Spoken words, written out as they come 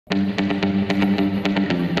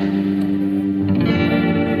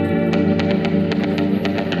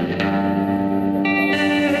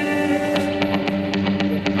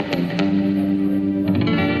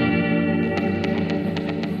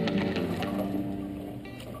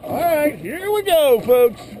right, here we go,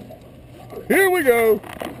 folks. Here we go.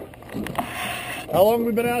 How long have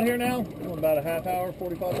we been out here now? About a half hour,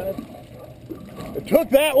 45 minutes. It took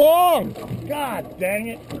that long. God dang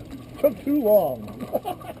it. It took too long.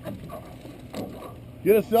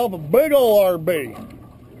 Get yourself a big old RB.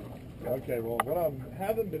 Okay, well, what I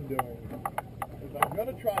haven't been doing is I'm going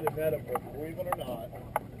to try to vet him, but believe it or not.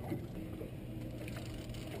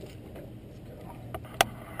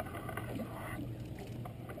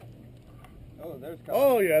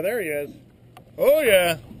 Oh, yeah, there he is. Oh,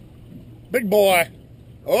 yeah. Big boy.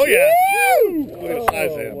 Oh, yeah. Woo! Look at the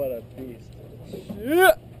size of him. What a beast.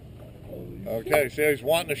 Yeah. Okay, see how he's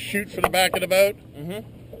wanting to shoot for the back of the boat? Mm-hmm.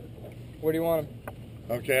 Where do you want him?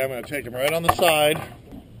 Okay, I'm going to take him right on the side.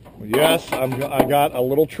 Yes, I got a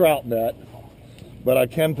little trout net, but I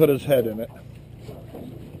can put his head in it.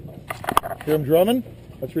 Hear him drumming?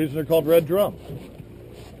 That's the reason they're called red drum.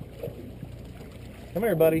 Come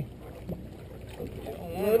here, buddy.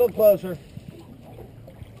 A little closer.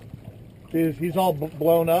 He's all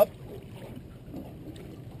blown up.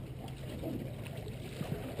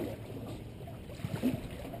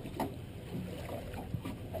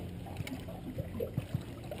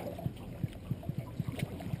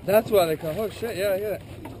 That's why they call. Oh shit! Yeah, yeah.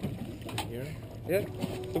 Yeah.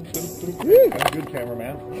 Good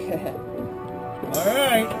cameraman. All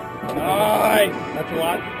right. Nice. That's a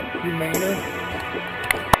lot humaner.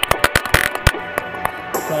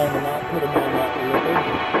 Trying to not put him on that liver.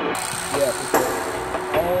 Yeah, for sure.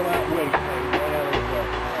 All that weight right out of his way.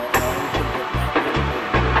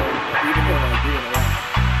 Even though I'm doing it right.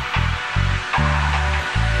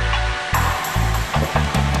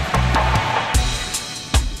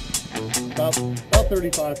 About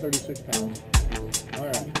 35, 36 pounds. All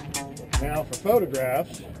right. Now for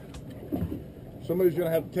photographs, somebody's going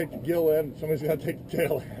to have to take the gill end, and somebody's going to take the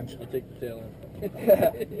tail end. I'll take the tail end.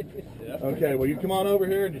 Yeah. Okay, well, you come on over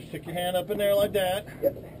here and just stick your hand up in there like that.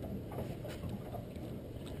 Yep.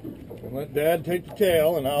 And let Dad take the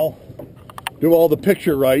tail, and I'll do all the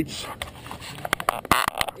picture rights.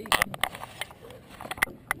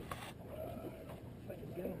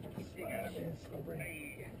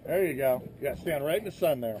 There you go. Yeah, stand right in the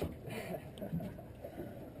sun there.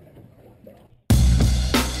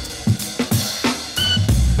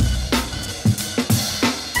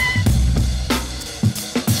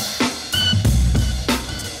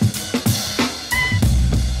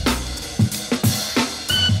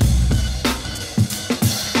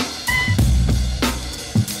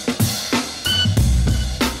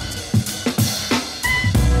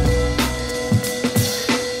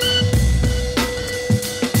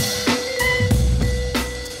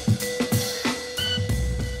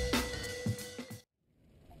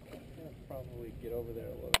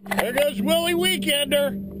 There goes Willie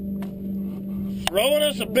Weekender, throwing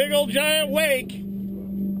us a big old giant wake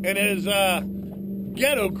in his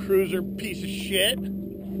ghetto cruiser piece of shit.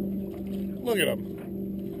 Look at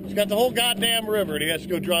him. He's got the whole goddamn river and he has to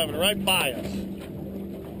go driving right by us.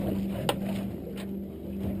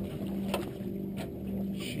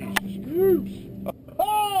 Jesus. Oops.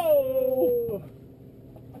 Oh!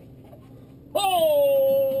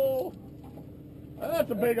 Oh!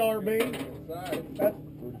 That's a big RB. That's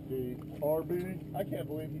pretty RB. I can't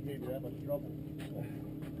believe he gave you that much trouble.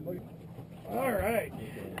 All right.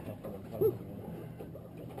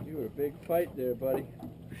 You were a big fight there, buddy.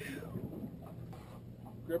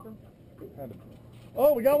 Gripper?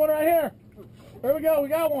 Oh, we got one right here. There we go. We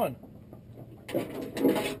got one.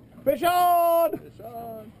 Fish on! Fish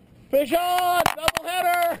on! Fish on! Double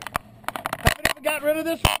header! Haven't even got rid of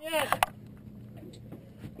this one yet.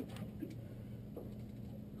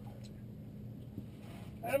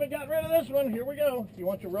 Haven't got rid of this one. Here we go. You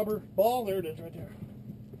want your rubber ball? There it is right there.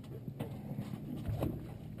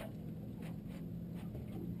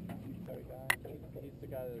 He's the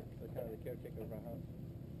guy that's kind of the caretaker of our house.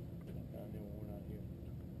 When we're not here.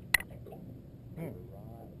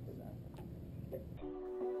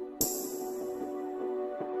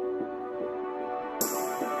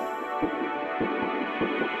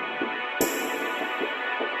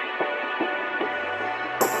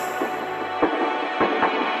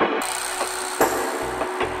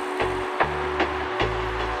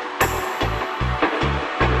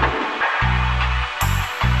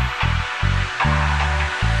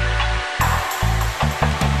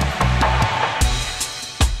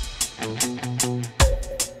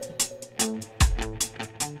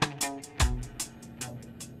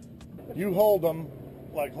 You hold them,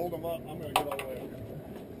 like hold them up. I'm going to get all the way over.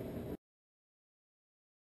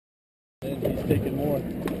 And he's taking more.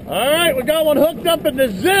 All right, we got one hooked up in the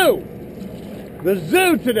zoo. The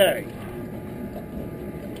zoo today.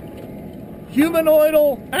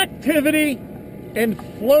 humanoidal activity in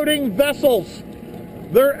floating vessels.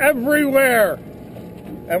 They're everywhere.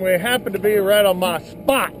 And we happen to be right on my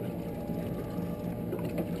spot.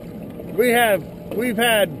 We've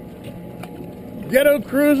had ghetto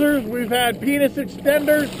cruisers, we've had penis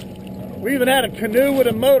extenders, we even had a canoe with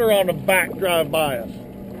a motor on the back drive by us.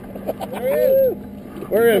 There he is.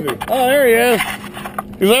 Where is he? Oh, there he is.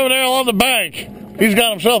 He's over there on the bank. He's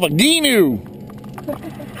got himself a genu.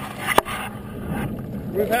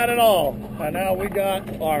 We've had it all. And now we got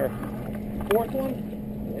our fourth one?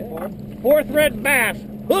 Yeah. Fourth red bass.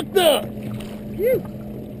 Hooked up. Phew.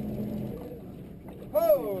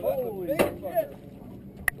 Oh, that's a big fucker.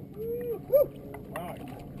 Woo. Wow.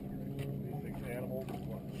 These things animals.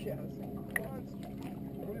 Yeah, this thing runs.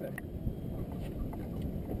 Look at that.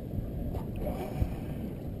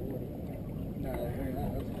 No, that's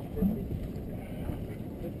 50.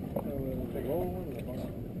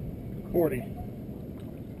 40.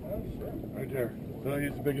 Oh, shit. Right there. So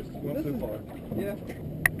he's the biggest one so far. Yeah.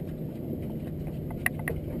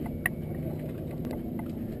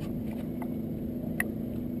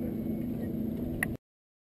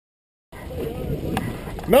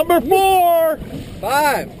 Number 4.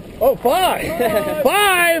 5. Oh, 5.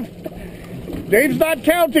 5. Dave's not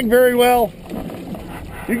counting very well.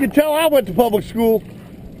 You can tell I went to public school.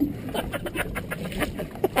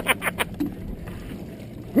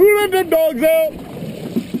 Who let them dogs out?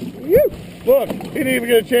 Woo. Look, he didn't even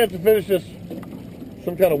get a chance to finish this.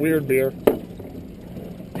 Some kind of weird beer.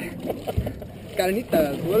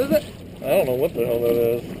 Carnitas. What is it? I don't know what the hell that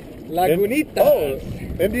is. Lagunitas. Oh,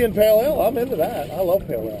 Indian Pale Ale. I'm into that. I love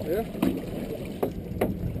Pale Ale. Yeah.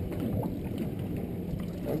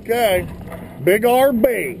 Okay. Big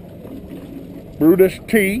RB. Brutus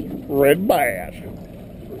T. Red Bass.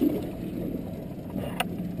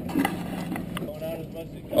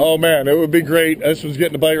 Oh man, it would be great. This one's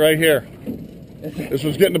getting a bite right here. This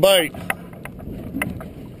one's getting a bite.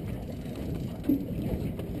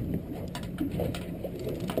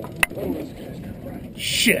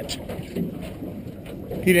 Shit.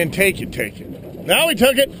 He didn't take it. Now he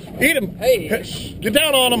took it. Eat him. Hey. Get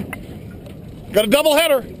down on him. Got a double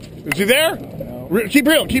header. Is he there? No. Keep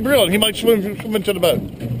reeling. He might swim into the boat.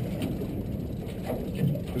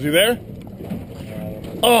 Is he there?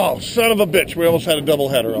 Oh, son of a bitch. We almost had a double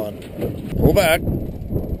header on. Pull back.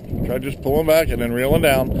 Try just pulling back and then reeling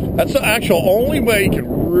down. That's the actual only way you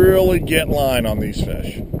can really get line on these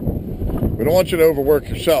fish. We don't want you to overwork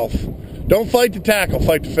yourself. Don't fight the tackle,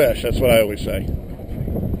 fight the fish. That's what I always say.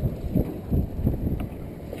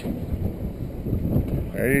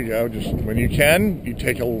 There you go. Just when you can, you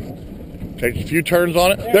take a few turns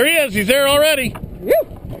on it. There he is. He's there already. Woo!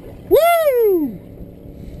 Woo!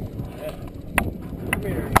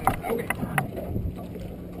 Okay.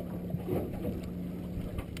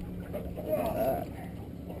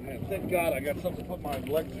 Oh, man, thank God I got something to put my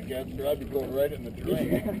legs against, or I'd be going right in the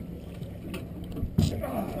drain.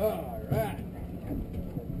 All right.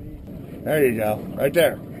 There you go. Right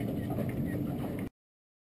there.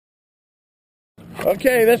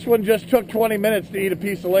 Okay, this one just took 20 minutes to eat a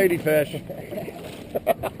piece of ladyfish.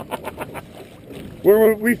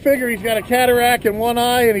 We figure he's got a cataract in one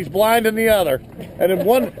eye and he's blind in the other.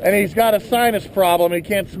 And he's got a sinus problem and he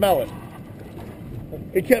can't smell it.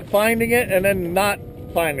 He kept finding it and then not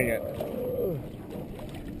finding it.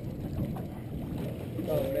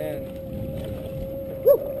 Oh, man.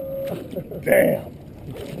 Damn.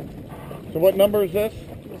 So what number is this?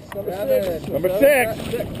 Number 6. Number 6.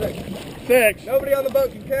 6. Nobody on the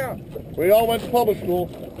boat can count. We all went to public school.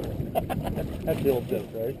 That's the old joke,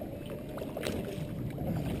 right?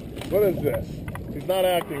 What is this? He's not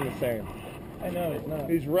acting the same. I know, he's not.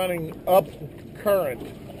 He's running up current.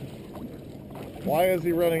 Why is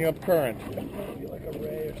he running up current? Maybe like a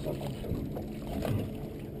ray or something.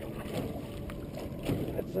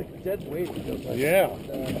 It's like dead weight. It feels like. Yeah.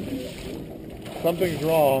 Something's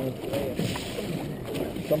wrong.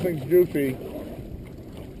 Something's goofy.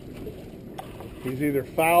 He's either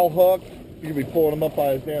foul hooked. You could be pulling him up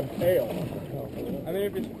by his damn tail. I mean,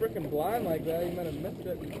 if he's freaking blind like that, you might have missed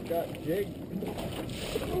it and got jigged.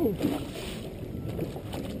 Ooh.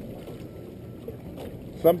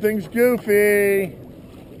 Something's goofy.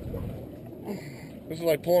 This is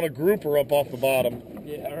like pulling a grouper up off the bottom.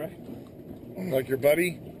 Yeah, right. Like your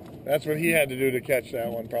buddy. That's what he had to do to catch that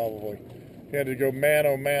one, probably. He had to go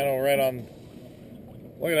mano right on.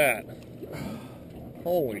 Look at that.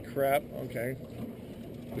 Holy crap. Okay.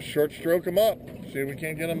 Just short stroke him up. See if we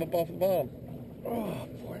can't get him up off the bottom. Oh,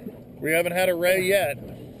 boy. We haven't had a ray yet.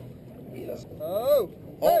 Yes. Oh.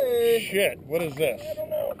 Oh, Hey. shit. What is this? I don't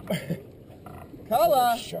know.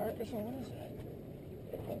 Color. Shark or something? What is that?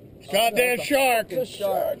 Goddamn shark. It's a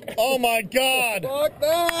shark. Oh my God. Fuck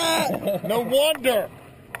that! No wonder.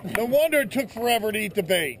 No wonder it took forever to eat the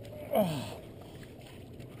bait.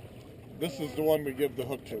 This is the one we give the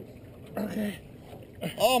hook to. Okay.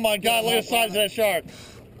 Oh my God, look at the size of that shark.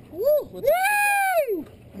 Woo! Woo!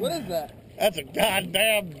 What is that? That's a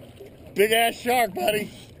goddamn big ass shark, buddy.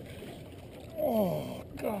 Oh,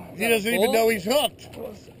 God. He doesn't even know he's hooked.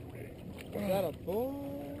 Is that a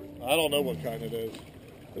bull? I don't know what kind it is.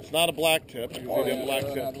 It's not a black tip because he didn't black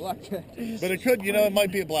tip. Black tip. But it could, you know, it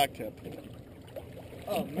might be a black tip.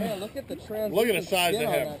 Oh man, look at the transition. Look at the size of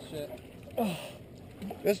him. That shit.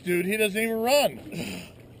 This dude, he doesn't even run.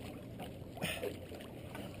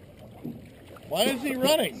 Why is he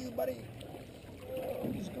running? Buddy.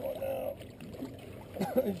 He's going out.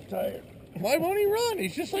 He's tired. Why won't he run?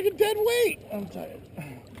 He's just like a dead weight. I'm tired.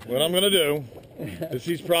 What I'm going to do is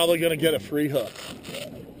he's probably going to get a free hook.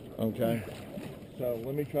 Okay. So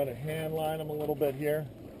let me try to hand line him a little bit here.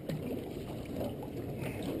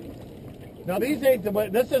 Now these ain't the way,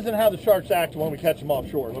 this isn't how the sharks act when we catch them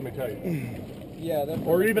offshore, let me tell you. Yeah,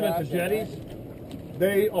 Or even at the jetties.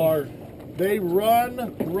 They run.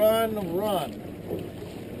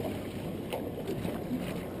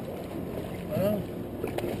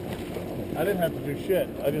 I didn't have to do shit.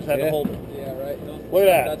 I just had to hold it. Yeah, right. Look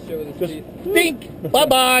at that. That shit with his Just teeth. dink.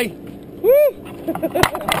 Bye-bye. Woo!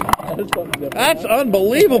 That's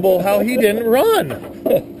unbelievable how he didn't run.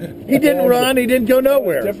 He didn't run. He didn't go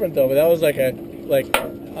nowhere. Different though, but that was like a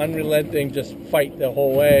unrelenting just fight the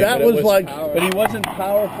whole way. That but was like, but he wasn't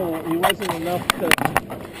powerful. He wasn't enough to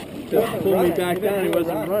pull me back down. He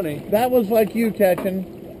wasn't running. that was like you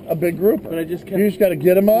catching a big grouper. But I just kept You just got to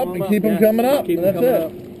get him up and keep him coming up. Keep And him that's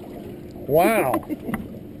coming it. Wow.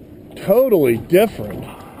 Totally different.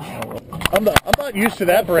 I'm not used to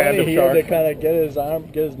that brand of He had to shark. kind of get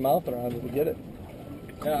his mouth around it to get it.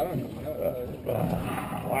 Yeah, I don't know.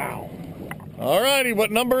 Wow. All righty, what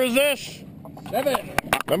number is this? 7.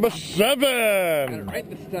 Number 7. Right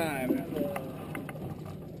this time.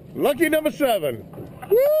 Lucky number 7.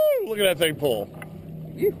 Woo! Look at that thing pull.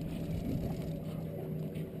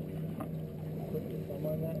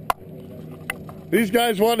 These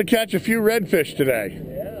guys wanted to catch a few redfish today.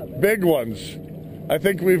 Yeah. Big ones. I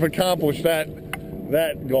think we've accomplished that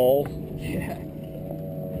goal. Yeah.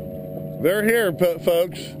 They're here,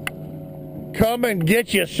 folks. Come and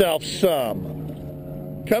get yourself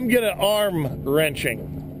some. Come get an arm wrenching.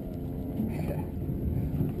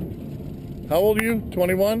 How old are you?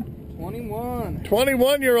 21? 21.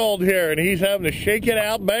 21-year-old here, and he's having to shake it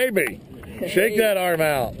out, baby. Shake that arm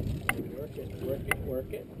out.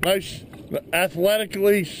 Work it. Nice,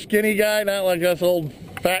 athletically skinny guy, not like us old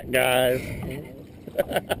fat guys.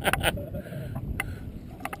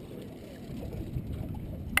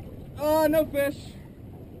 Oh, no fish.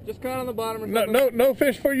 Just caught on the bottom or something. No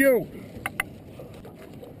fish for you.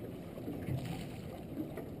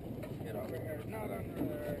 Get over here. Not under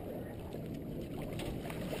there.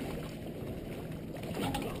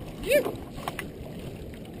 You.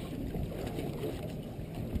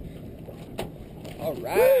 All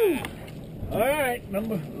right. All right,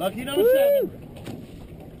 lucky number 7.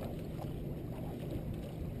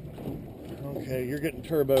 Okay, you're getting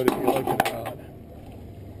turboed if you like it or not.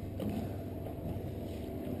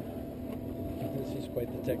 This is quite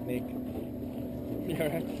the technique. Yeah,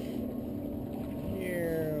 right.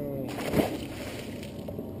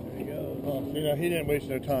 There you go. Oh, you know, he didn't waste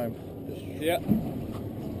no time. Yeah.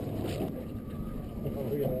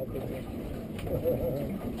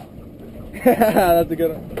 That's a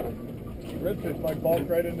good one. Redfish might bulk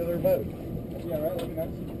right into their boat. Yeah, right. That'd be nice.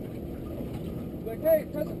 Like, hey,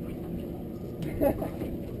 present.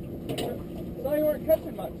 Saw you weren't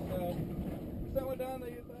catching much, so sent one down.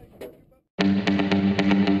 They used